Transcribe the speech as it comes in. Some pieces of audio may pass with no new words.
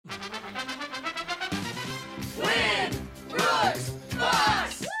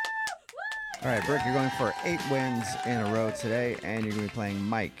All right, Brooke, you're going for 8 wins in a row today, and you're going to be playing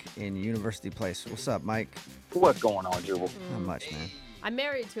Mike in University Place. What's up, Mike? What's going on, Jubal? Not much, man. I'm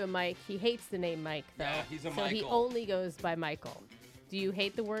married to a Mike. He hates the name Mike, though. Yeah, he's a so he Michael. only goes by Michael. Do you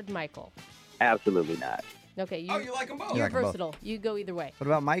hate the word Michael? Absolutely not. Okay, Oh, you like them both? You you're like 'em both. versatile. You go either way. What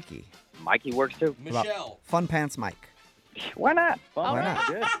about Mikey? Mikey works too. What about Michelle. Fun Pants Mike? Why not? Fun, All Why right. not?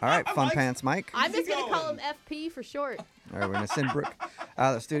 Good. All right, Fun Mike's- Pants Mike. I'm just Easy going to call him going. FP for short. All right, we're going to send Brooke out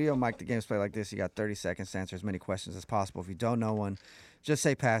of the studio. Mike, the game's played like this. You got 30 seconds to answer as many questions as possible. If you don't know one, just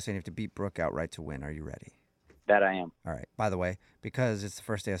say pass, and you have to beat Brooke outright to win. Are you ready? That I am. All right. By the way, because it's the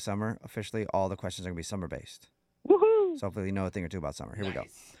first day of summer, officially all the questions are going to be summer-based. Woohoo! So hopefully you know a thing or two about summer. Here we go.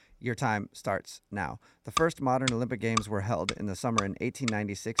 Nice. Your time starts now. The first modern Olympic Games were held in the summer in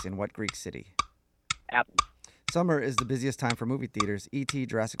 1896 in what Greek city? Apple. Summer is the busiest time for movie theaters. E.T.,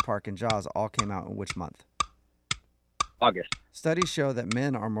 Jurassic Park, and Jaws all came out in which month? August. Studies show that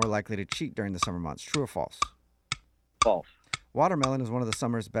men are more likely to cheat during the summer months. True or false? False. Watermelon is one of the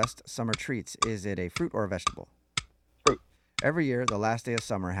summer's best summer treats. Is it a fruit or a vegetable? Fruit. Every year, the last day of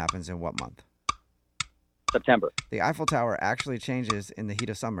summer happens in what month? September. The Eiffel Tower actually changes in the heat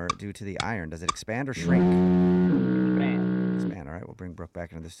of summer due to the iron. Does it expand or shrink? Man, Expand. All right, we'll bring Brooke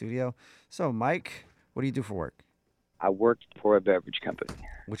back into the studio. So, Mike, what do you do for work? I worked for a beverage company.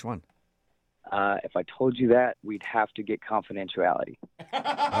 Which one? If I told you that, we'd have to get confidentiality.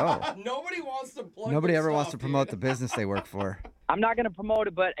 Oh. Nobody wants to plug Nobody their ever wants to stuff, promote the dude. business they work for. I'm not going to promote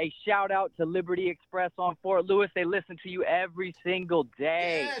it, but a shout out to Liberty Express on Fort Lewis. They listen to you every single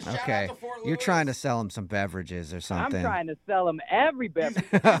day. Yeah, shout Okay. out to Fort You're trying to Lewis. sell them some beverages or I'm something. trying to sell them every beverage.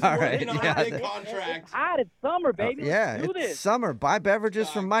 All right. Working on Yeah, a big th- contract. It's hot. It's summer, baby. yeah, Let's do it's this. summer. Buy beverages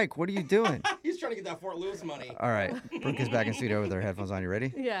from Mike. What are you doing? He's trying to get that Fort Lewis money. All right. Brooke is back in studio with her headphones on. You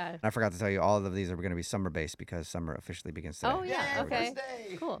ready? Yeah. I forgot to tell you, all of these are going to be summer-based because summer officially begins today. Oh, yeah. Yeah, Okay. first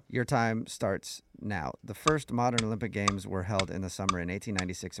day. Cool. Your time starts now. The first modern Olympic Games were held in the summer in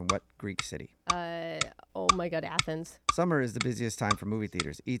 1896 in what Greek city? Oh, my God, Athens. Summer is the busiest time for movie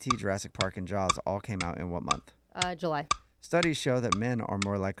theaters. E.T., Jurassic Park, and Jaws all came out in what month? July. Studies show that men are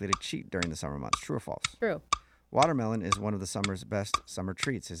more likely to cheat during the summer months. True or false? True. Watermelon is one of the summer's best summer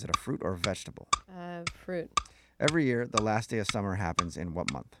treats. Is it a fruit or a vegetable? Fruit. Every year, the last day of summer happens in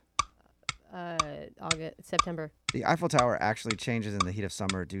what month? August. September. The Eiffel Tower actually changes in the heat of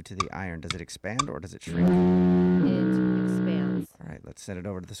summer due to the iron. Does it expand or does it shrink? It expands. All right, let's send it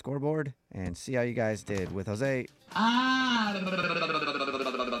over to the scoreboard and see how you guys did with Jose.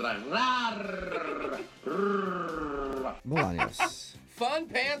 Bolaños. Fun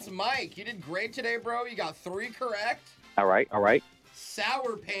Pants Mike, you did great today, bro. You got 3 correct. All right. All right.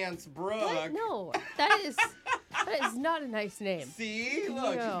 Sour Pants Brooke. What? No, that is not a nice name. See?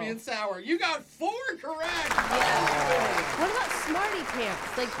 Look, No. she's being sour. You got 4 correct. What about Smarty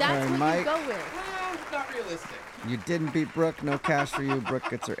Pants? Like, that's Sorry, what Mike. you go with. Well, not realistic. You didn't beat Brooke. No cash for you. Brooke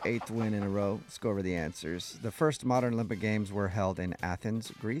gets her 8th win in a row. Let's go over the answers. The first modern Olympic Games were held in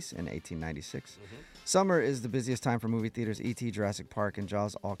Athens, Greece in 1896. Summer is the busiest time for movie theaters. E.T., Jurassic Park, and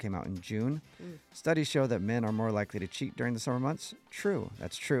Jaws all came out in June. Studies show that men are more likely to cheat during the summer months. True.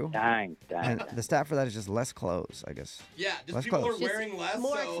 That's true. Dang. And the stat for that is just less clothes, I guess. Yeah, just Let's people close. are Just wearing less,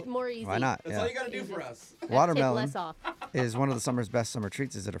 more, so more easy. Why not? that's Yeah. all you got to do for us. Take Watermelon less off. is one of the summer's best summer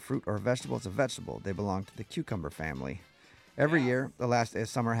treats. Is it a fruit or a vegetable? It's a vegetable. They belong to the cucumber family. Every Yeah. year, the last day of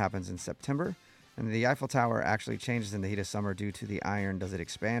summer happens in September, and the Eiffel Tower actually changes in the heat of summer due to the iron. Does it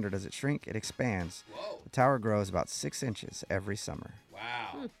expand or does it shrink? It expands. Whoa. The tower grows about 6 inches every summer.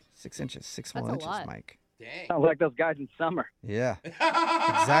 Wow. 6 inches, 6 That's more a inches, lot. Mike. Dang. Sounds like those guys in summer. Yeah,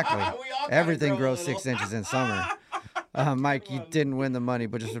 exactly. We all gotta Everything grow a grows little. 6 inches in summer. Mike, you didn't win the money,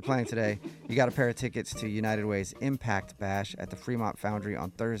 but just for playing today, you got a pair of tickets to United Way's Impact Bash at the Fremont Foundry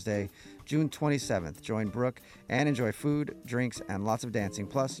on Thursday, June 27th. Join Brooke and enjoy food, drinks, and lots of dancing.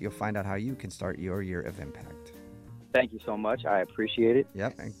 Plus, you'll find out how you can start your year of impact. Thank you so much. I appreciate it.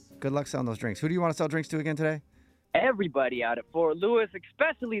 Yep, and good luck selling those drinks. Who do you want to sell drinks to again today? Everybody out at Fort Lewis,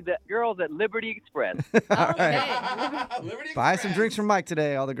 especially the girls at Liberty Express. All Okay. right. Liberty Buy some Express. drinks from Mike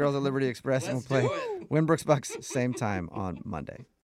today. All the girls at Liberty Express, and Let's we'll play do it. Win Brooks Bucks same time on Monday.